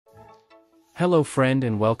Hello friend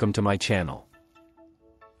and welcome to my channel.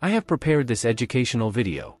 I have prepared this educational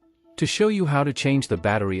video to show you how to change the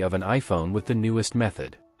battery of an iPhone with the newest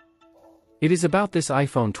method. It is about this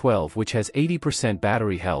iPhone 12 which has 80%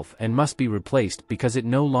 battery health and must be replaced because it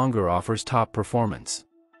no longer offers top performance.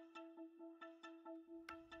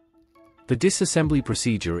 The disassembly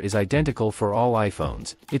procedure is identical for all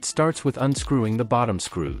iPhones. It starts with unscrewing the bottom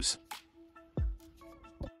screws.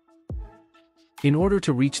 In order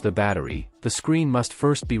to reach the battery, the screen must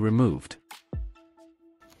first be removed.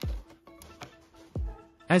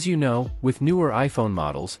 As you know, with newer iPhone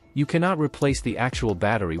models, you cannot replace the actual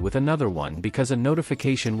battery with another one because a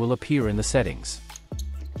notification will appear in the settings.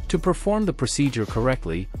 To perform the procedure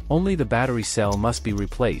correctly, only the battery cell must be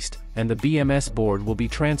replaced, and the BMS board will be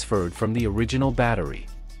transferred from the original battery.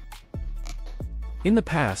 In the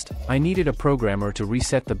past, I needed a programmer to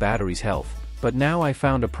reset the battery's health, but now I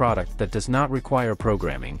found a product that does not require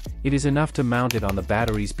programming. It is enough to mount it on the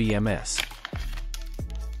battery's BMS.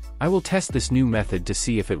 I will test this new method to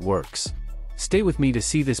see if it works. Stay with me to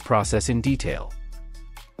see this process in detail.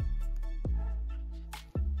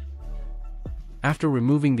 After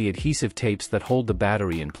removing the adhesive tapes that hold the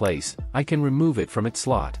battery in place, I can remove it from its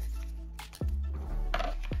slot.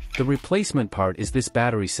 The replacement part is this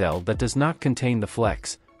battery cell that does not contain the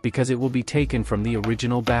flex, because it will be taken from the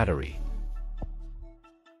original battery.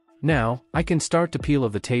 Now, I can start to peel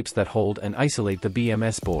off the tapes that hold and isolate the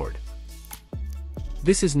BMS board.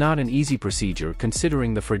 This is not an easy procedure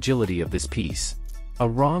considering the fragility of this piece. A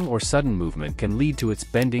wrong or sudden movement can lead to its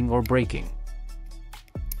bending or breaking.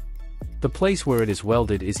 The place where it is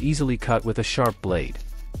welded is easily cut with a sharp blade.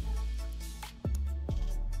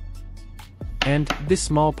 And, this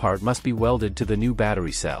small part must be welded to the new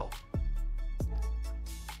battery cell.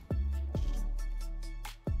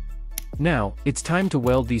 Now, it's time to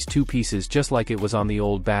weld these two pieces just like it was on the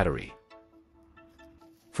old battery.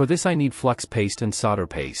 For this I need flux paste and solder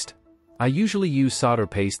paste. I usually use solder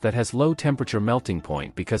paste that has low temperature melting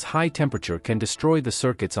point because high temperature can destroy the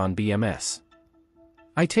circuits on BMS.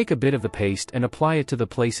 I take a bit of the paste and apply it to the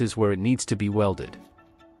places where it needs to be welded.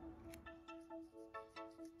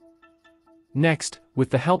 Next,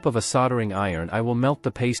 with the help of a soldering iron I will melt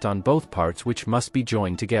the paste on both parts which must be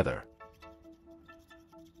joined together.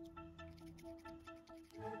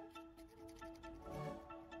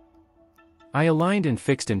 I aligned and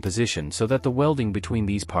fixed in position so that the welding between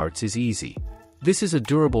these parts is easy. This is a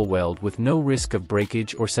durable weld with no risk of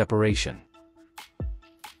breakage or separation.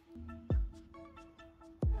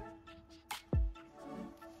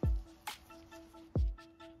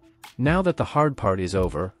 Now that the hard part is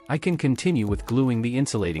over, I can continue with gluing the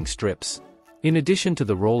insulating strips. In addition to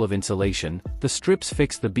the roll of insulation, the strips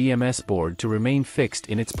fix the BMS board to remain fixed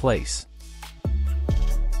in its place.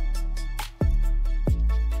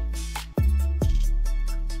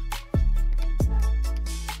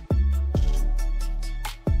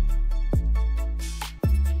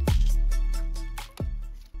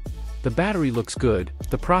 The battery looks good.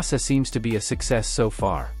 The process seems to be a success so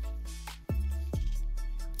far.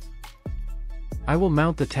 I will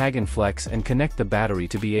mount the tag and flex and connect the battery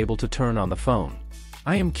to be able to turn on the phone.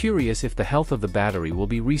 I am curious if the health of the battery will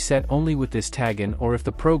be reset only with this tag-in or if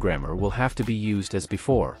the programmer will have to be used as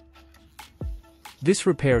before. This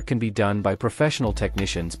repair can be done by professional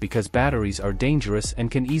technicians because batteries are dangerous and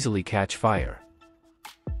can easily catch fire.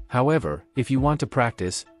 However, if you want to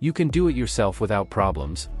practice, you can do it yourself without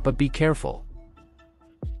problems, but be careful.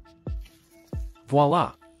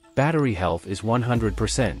 Voila! Battery health is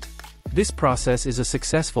 100%. This process is a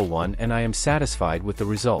successful one and I am satisfied with the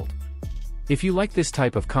result. If you like this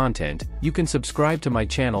type of content, you can subscribe to my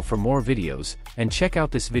channel for more videos, and check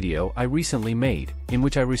out this video I recently made, in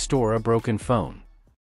which I restore a broken phone.